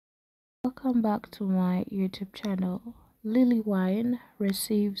Welcome back to my YouTube channel. Lily Wine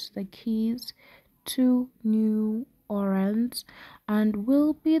receives the keys to New Orleans and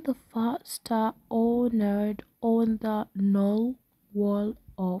will be the first star honored on the NOLA Wall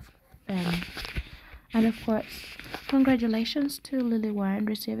of Fame. And of course, congratulations to Lily Wine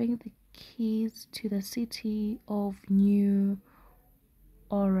receiving the keys to the city of New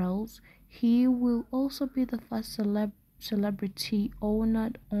Orleans. He will also be the first celebrity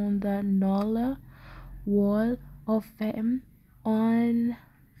honored on the NOLA Wall of Fame on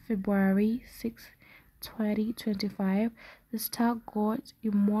February 6, 2025. The star got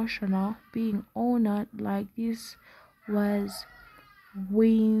emotional. Being honored like this was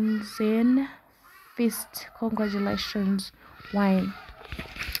Winston Fist. Congratulations, Wine.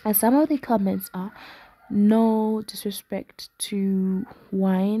 And some of the comments are no disrespect to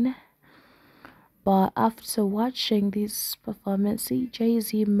Wine, but after watching this performance,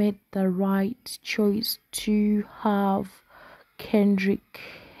 Jay-Z made the right choice to have Kendrick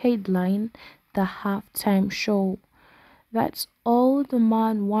headline the halftime show. That's all the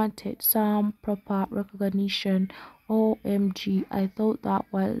man wanted, some proper recognition. OMG, I thought that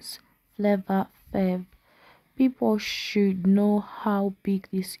was Flavor Flav. People should know how big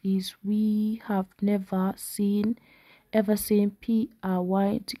this is. We have never ever seen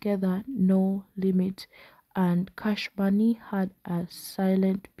P.R.Y. together, No Limit, and Cash Money had a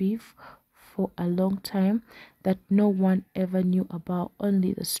silent beef for a long time that no one ever knew about,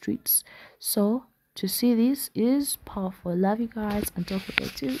 only the streets. So to see this is powerful. Love you guys, and don't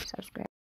forget to subscribe.